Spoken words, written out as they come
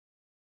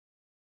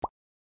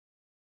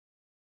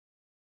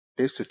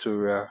This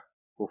tutorial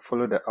will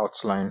follow the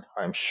outline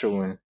I'm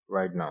showing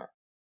right now.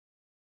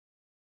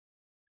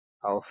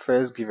 I'll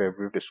first give a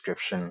brief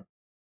description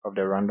of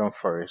the random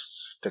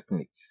forest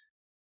technique,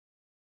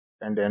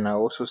 and then I'll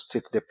also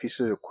state the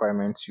pieces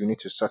requirements you need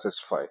to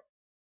satisfy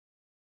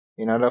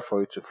in order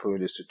for you to follow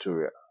this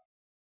tutorial.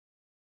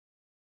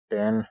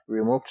 Then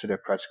we move to the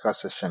practical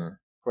session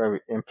where we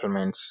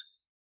implement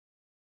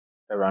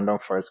a random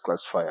forest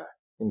classifier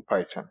in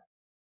Python.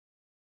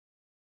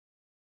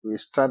 We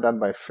start that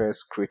by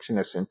first creating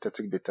a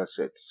synthetic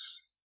dataset.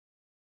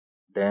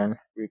 Then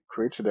we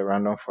create the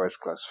random forest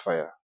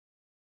classifier.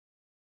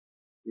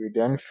 We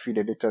then feed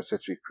the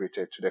dataset we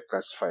created to the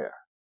classifier.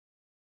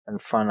 And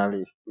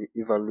finally, we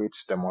evaluate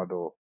the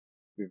model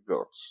we've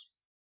built.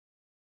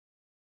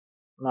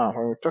 Now,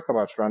 when we talk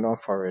about random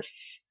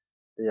forests,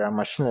 they are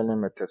machine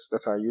learning methods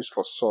that are used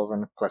for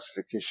solving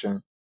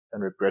classification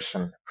and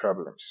regression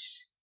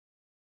problems.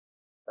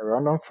 A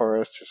random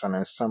forest is an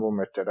ensemble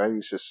method that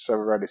uses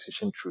several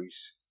decision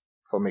trees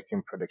for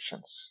making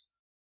predictions.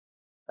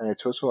 And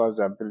it also has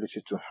the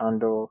ability to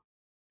handle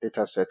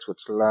datasets with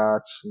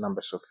large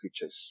numbers of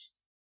features.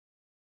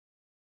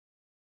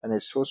 And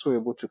it's also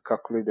able to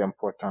calculate the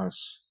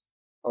importance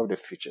of the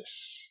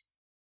features.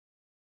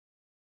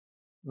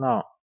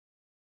 Now,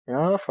 in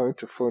order for you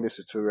to follow this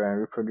tutorial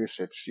and reproduce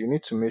it, you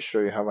need to make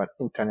sure you have an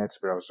internet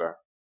browser.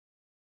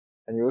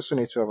 And you also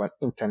need to have an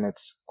internet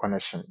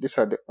connection. These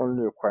are the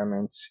only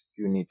requirements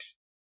you need.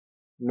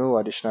 No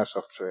additional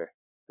software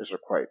is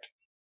required.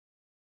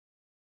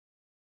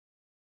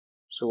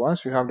 So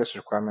once you have these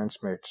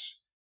requirements met,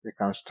 we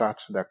can start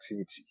the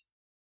activity.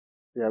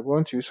 We are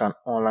going to use an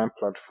online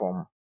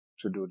platform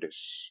to do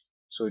this.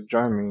 So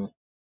join me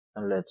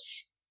and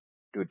let's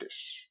do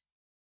this.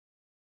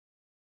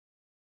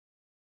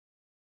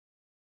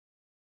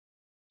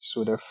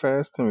 So the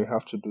first thing we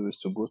have to do is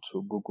to go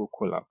to Google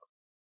Colab.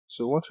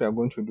 So what we are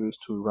going to do is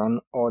to run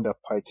all the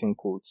Python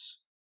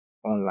codes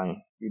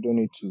online. You don't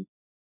need to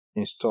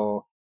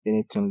install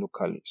anything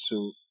locally.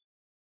 So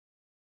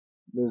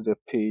this is the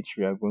page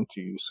we are going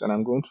to use, and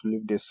I'm going to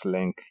leave this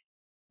link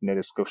in the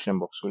description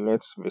box. So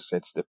let's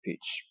visit the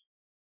page.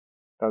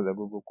 That's the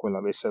Google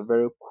Colab. It's a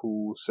very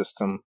cool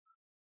system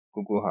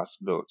Google has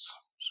built.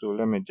 So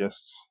let me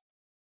just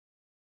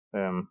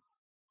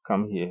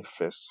come here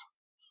first.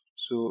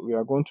 So we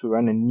are going to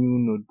run a new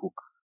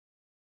notebook.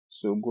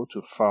 So go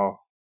to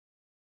File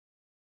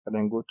and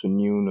then go to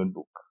New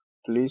Notebook.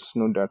 Please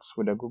note that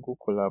with the Google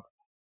Colab,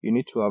 you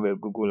need to have a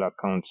Google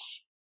account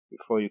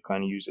before you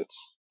can use it.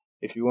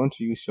 If you want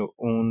to use your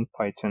own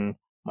Python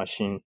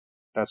machine,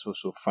 that's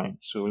also fine.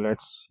 So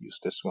let's use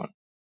this one.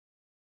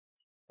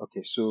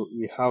 Okay, so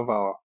we have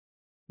our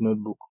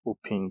notebook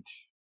opened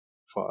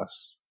for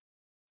us.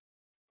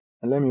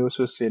 And let me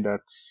also say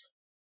that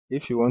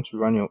if you want to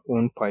run your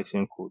own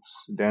Python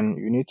codes, then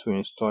you need to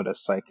install the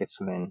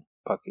Scikit-Learn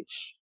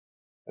package.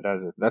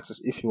 That's it. That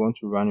is if you want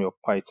to run your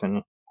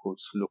Python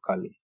codes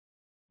locally.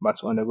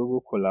 But on the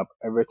Google Colab,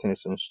 everything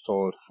is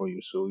installed for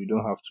you, so you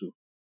don't have to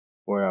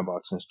worry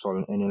about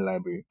installing any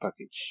library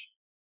package.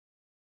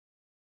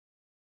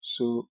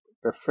 So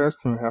the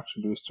first thing we have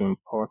to do is to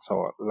import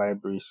our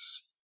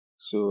libraries.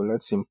 So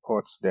let's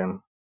import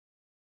them.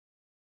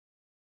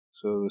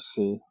 So we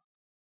say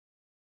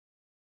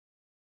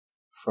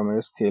from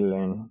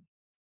Scikit-Learn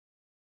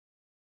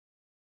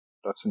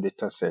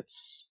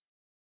 .datasets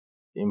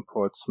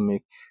import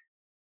make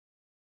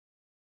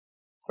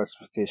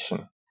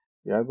classification.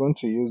 We are going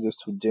to use this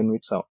to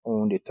generate our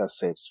own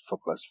datasets for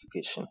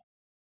classification.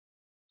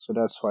 So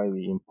that's why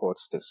we import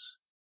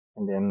this.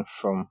 And then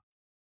from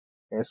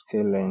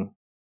Scikit-Learn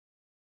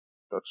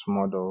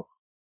 .model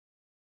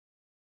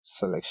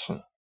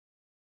selection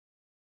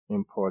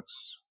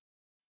imports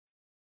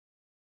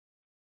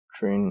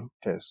train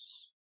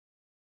tests.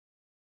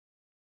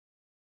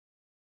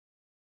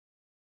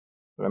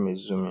 Let me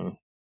zoom in.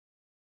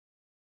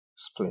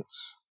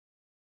 Splits.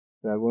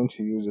 We are going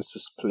to use this to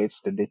split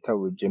the data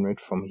we generate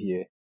from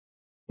here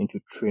into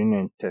train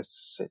and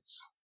test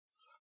sets.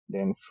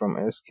 Then from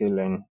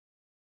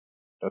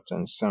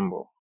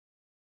Scikit-Learn.ensemble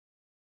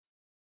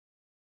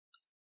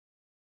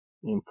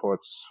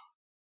imports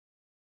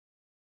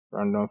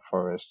random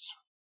forest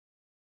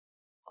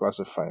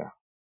classifier.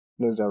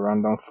 This is a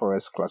random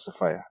forest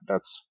classifier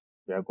that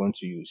we are going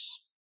to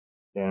use.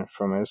 Then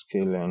from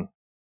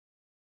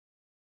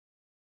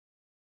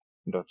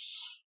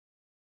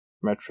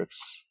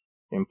Scikit-Learn.metrics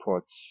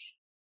imports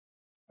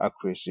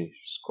accuracy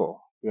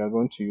score. We are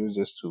going to use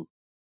this to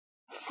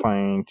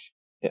find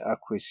the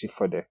accuracy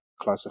for the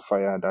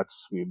classifier that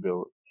we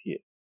built here.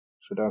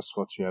 So that's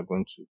what we are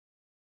going to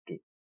do.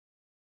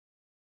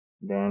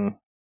 Then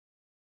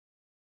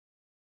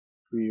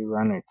we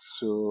run it.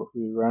 So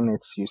we run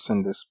it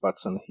using this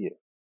button here.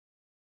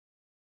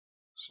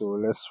 So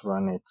let's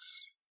run it.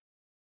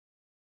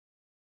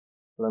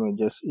 Let me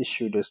just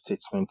issue the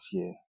statement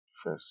here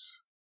first.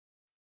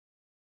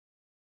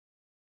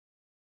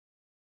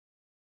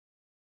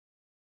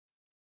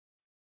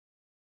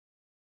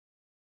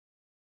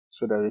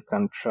 So that we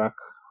can track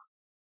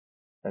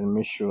and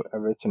make sure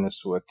everything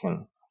is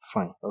working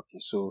Fine. Okay,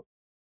 so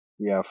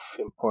we have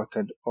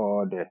imported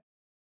all the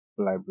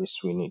libraries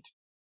we need.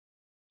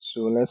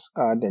 So let's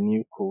add a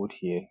new code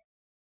here.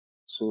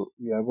 So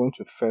we are going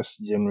to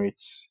first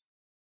generate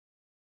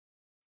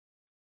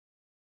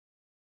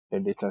the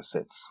data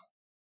sets.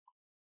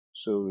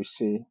 So we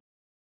say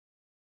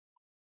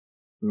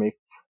make,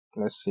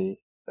 let's say,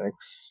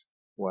 x,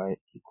 y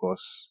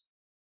equals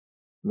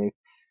make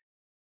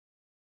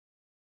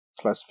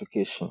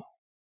classification.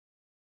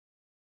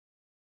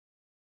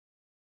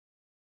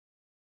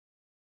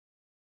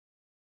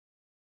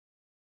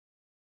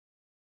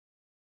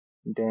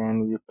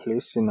 Then we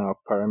place in our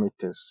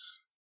parameters.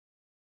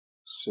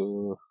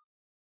 So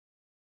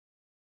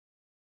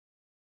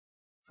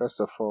first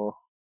of all,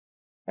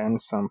 n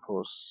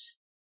samples,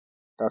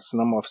 that's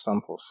number of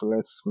samples. So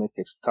let's make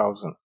it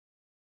 1000.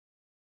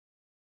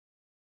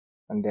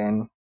 And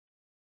then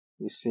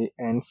we say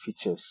n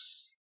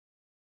features,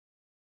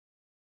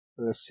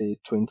 let's say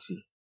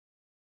 20.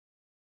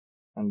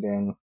 And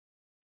then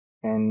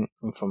n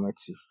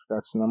informative,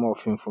 that's number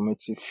of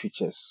informative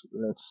features.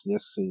 Let's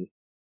just say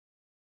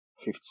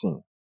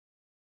 15.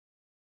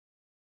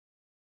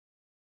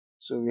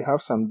 So we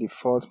have some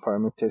default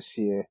parameters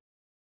here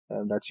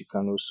that you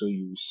can also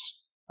use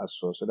as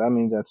well. So that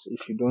means that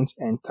if you don't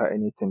enter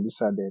anything,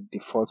 these are the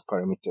default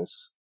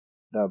parameters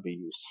that will be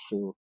used.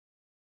 So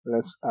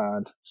let's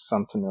add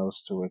something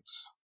else to it.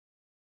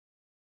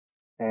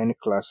 N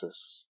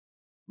classes.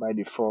 By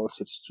default,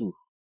 it's 2.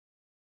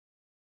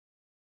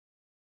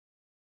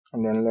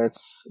 And then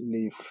let's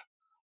leave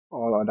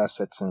all other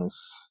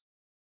settings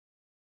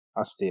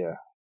as they are.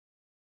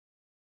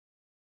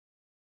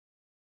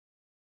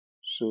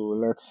 So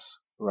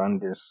let's run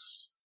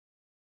this.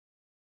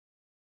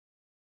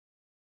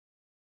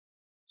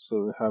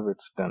 So we have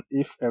it done.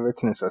 If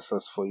everything is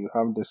successful, you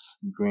have this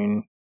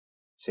green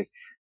tick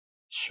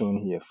shown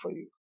here for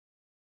you.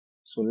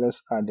 So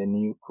let's add a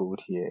new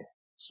code here.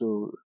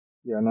 So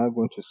we are now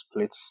going to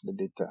split the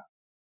data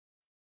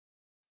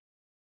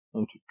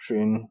into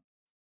train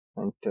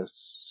and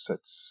test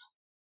sets.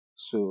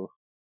 So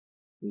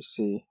we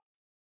say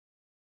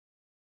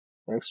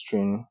x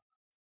train,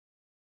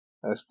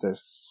 s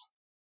test,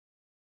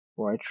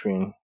 y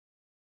train,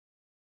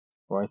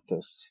 y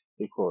test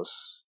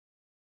equals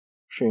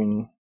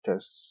train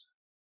test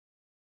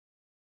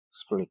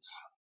split.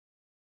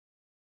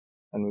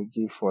 And we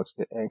give what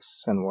the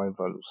x and y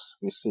values.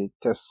 We say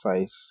test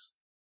size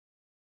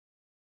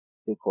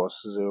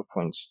equals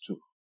 0.2.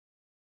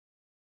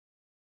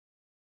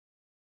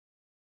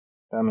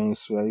 That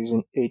means we are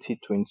using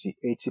 80-20.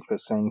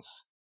 80%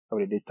 of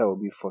the data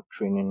will be for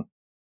training,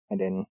 and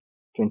then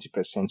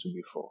 20% will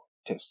be for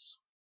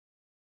tests.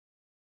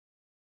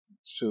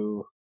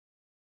 So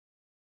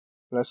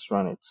let's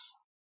run it.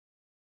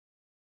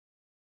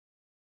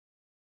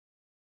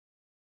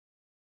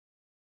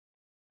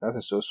 That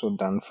is also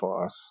done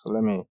for us.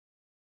 Let me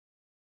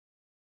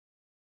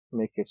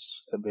make it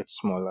a bit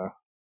smaller.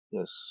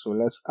 Yes, so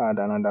let's add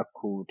another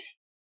code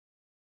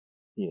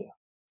here.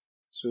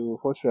 So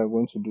what we are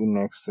going to do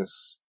next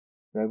is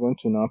we are going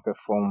to now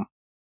perform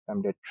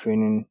the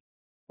training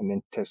and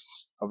then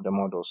tests of the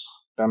models.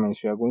 That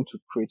means we are going to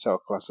create our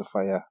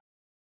classifier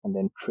and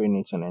then train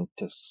it and then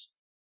test.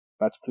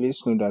 But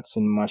please know that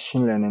in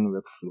machine learning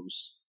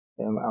workflows,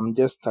 I'm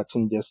just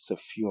touching just a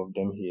few of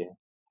them here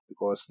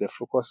because the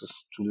focus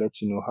is to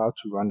let you know how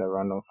to run the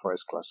random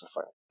forest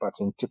classifier. But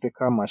in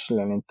typical machine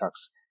learning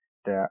tasks,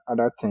 there are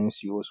other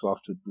things you also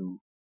have to do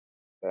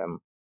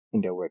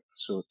in the work.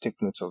 So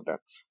take note of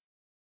that.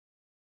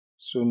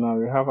 So now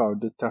we have our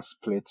data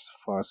split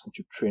for us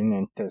into training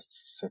and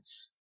test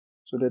sets.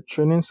 So the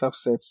training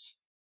subsets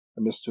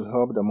is to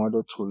help the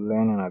model to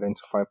learn and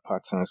identify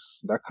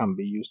patterns that can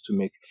be used to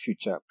make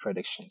future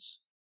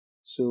predictions.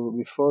 So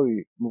before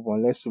we move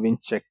on, let's even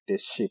check the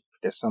shape,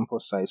 the sample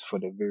size for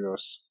the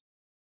various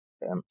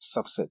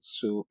subsets.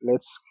 So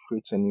let's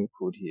create a new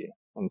code here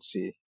and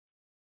say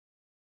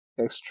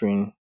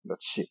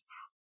xtrain.shape.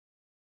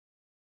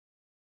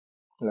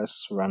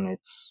 Let's run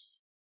it.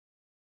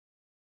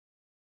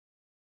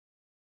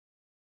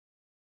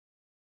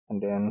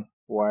 And then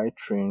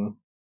ytrain.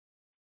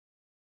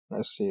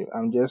 Let's see,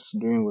 I'm just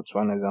doing with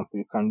one example.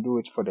 You can do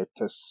it for the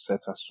test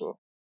set as well.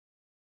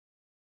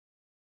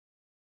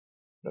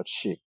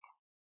 .shape.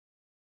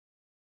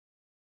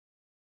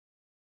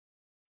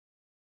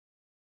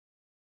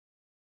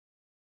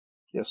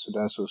 Yes, so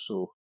that's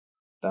also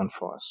done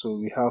for us. So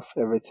we have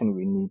everything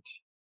we need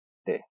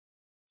there.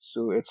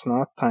 So it's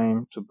now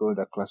time to build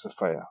a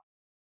classifier.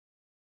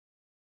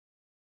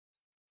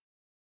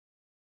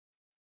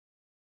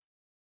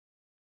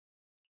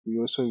 We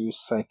also use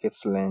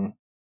Scikit-Learn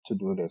to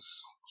do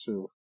this.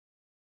 So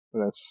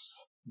let's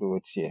do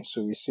it here.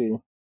 So we say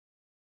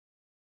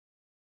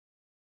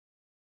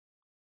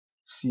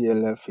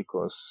CLF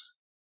equals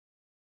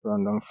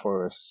random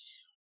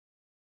forest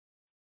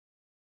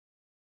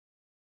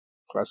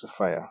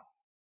classifier,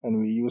 and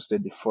we use the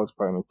default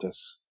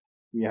parameters.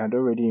 We had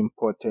already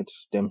imported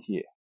them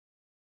here.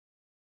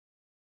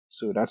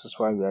 So that is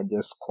why we are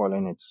just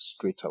calling it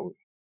straight away.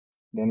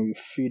 Then we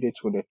feed it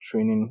with the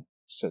training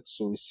set.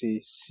 So we say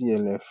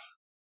clf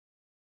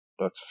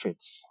dot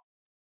fit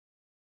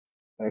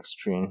x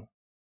train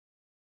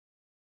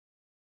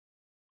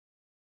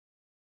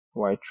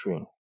y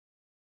train.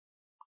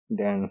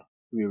 Then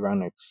we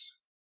run it.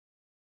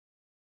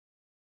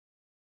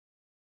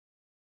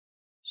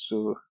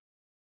 So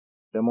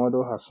the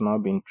model has now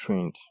been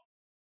trained.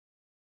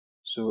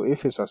 So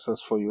if it's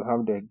successful, you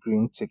have the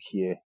green tick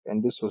here,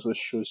 and this also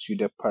shows you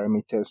the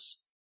parameters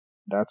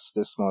that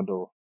this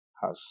model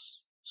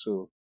has.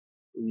 So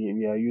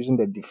we are using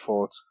the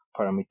default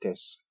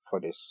parameters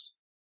for this.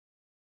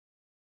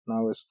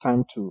 Now it's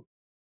time to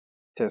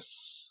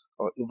test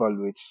or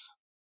evaluate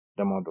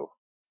the model.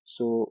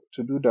 So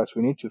to do that,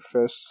 we need to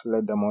first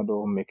let the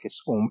model make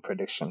its own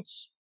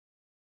predictions.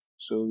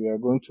 So we are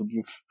going to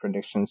give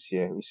predictions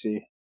here. We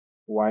say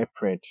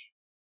ypred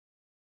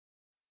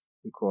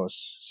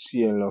equals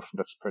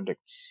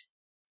clf.predicts,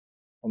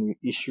 and we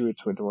issue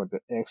it with what the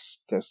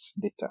x test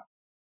data.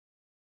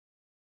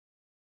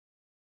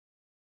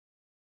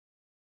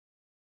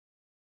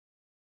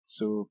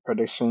 So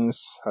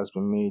predictions has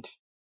been made.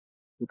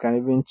 We can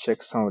even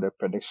check some of the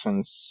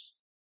predictions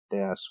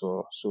there as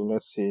well. So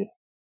let's say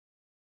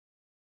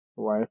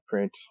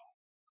ypred.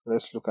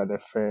 Let's look at the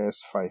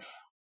first 5.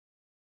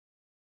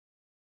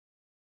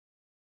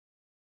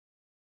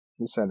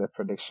 These are the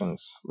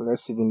predictions.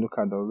 Let's even look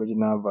at the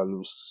original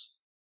values,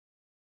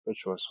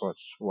 which was what?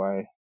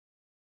 Y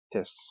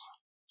test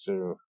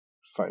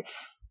 05.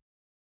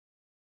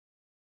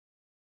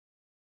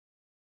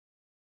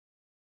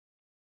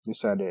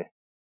 These are the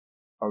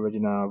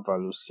original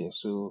values here.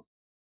 So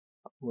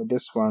with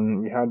this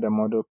one, we had the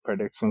model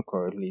predicting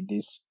correctly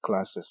these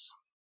classes.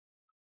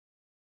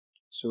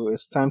 So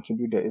it's time to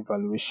do the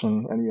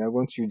evaluation, and we are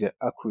going to use the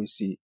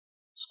accuracy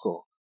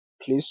score.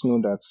 Please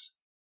note that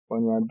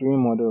when you are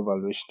doing model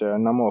evaluation, there are a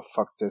number of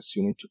factors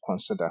you need to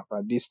consider,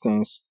 but these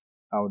things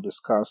I will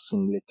discuss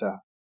in later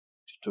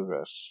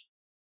tutorials.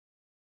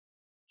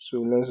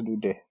 So let's do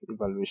the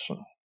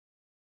evaluation.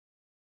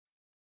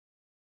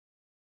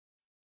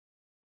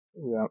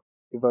 We are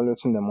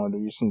evaluating the model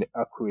using the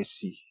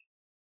accuracy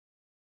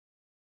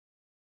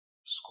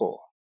score.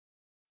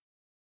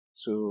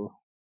 So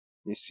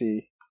we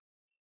say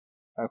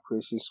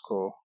accuracy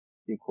score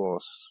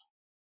equals,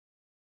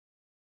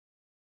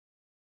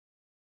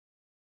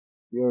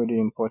 we already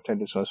imported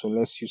this one, so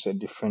let's use a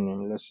different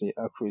name. Let's say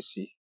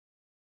accuracy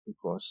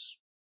equals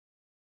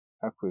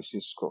accuracy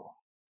score,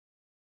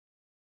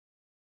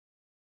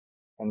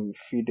 and we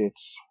feed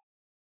it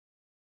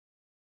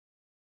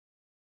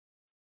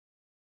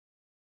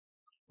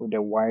with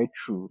the y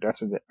true.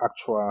 That is the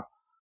actual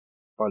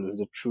values,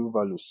 the true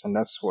values, and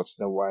that's what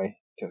the y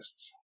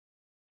test.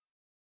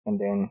 And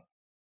then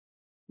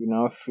you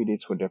now feed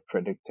it with the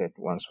predicted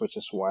ones, which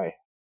is y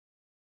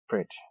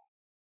pred.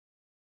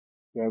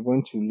 We are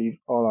going to leave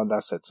all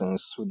other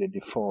settings with the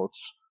default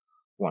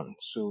one.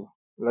 So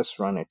let's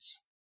run it.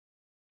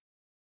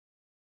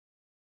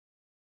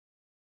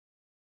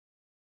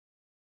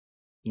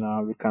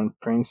 Now we can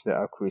print the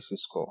accuracy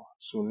score.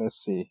 So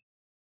let's say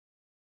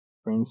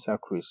print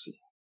accuracy.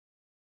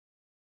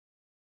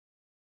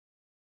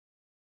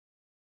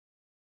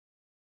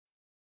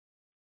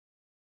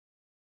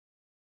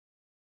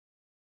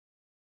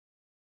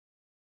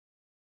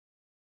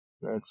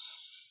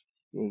 Let's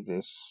use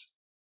this.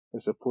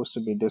 It's supposed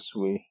to be this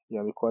way.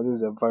 Yeah, because this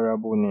is a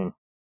variable name.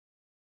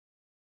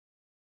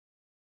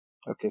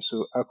 Okay,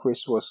 so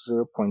accuracy was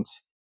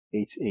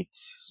 0.88.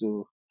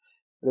 So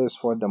this is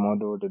what the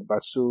model did.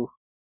 But so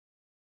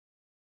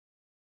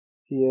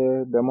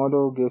here the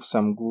model gave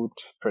some good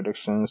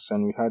predictions,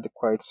 and we had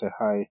quite a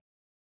high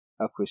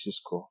accuracy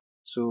score.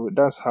 So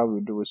that's how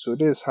we do it. So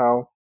this is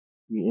how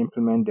we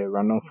implement the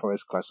random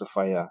forest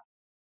classifier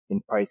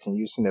in Python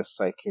using the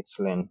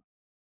Scikit-Learn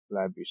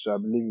library. So I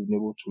believe you've been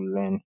able to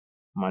learn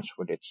much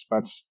with it.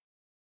 But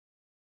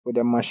with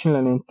the machine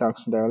learning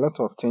tasks, there are a lot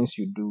of things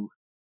you do.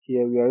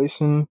 Here we are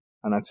using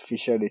an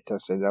artificial data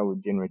set that we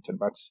generated,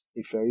 but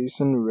if you're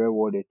using real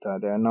world data,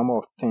 there are a number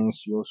of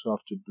things you also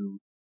have to do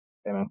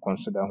and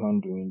consider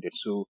when doing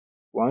this. So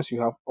once you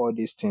have all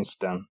these things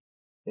done,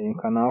 then you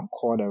can now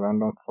call the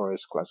random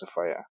forest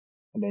classifier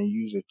and then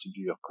use it to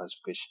do your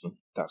classification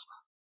task.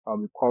 I'll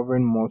be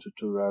covering more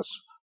tutorials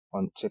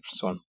on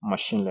tips on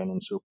machine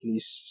learning, so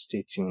please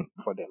stay tuned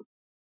for them.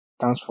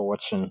 Thanks for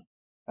watching,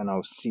 and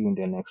I'll see you in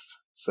the next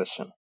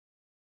session.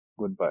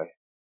 Goodbye.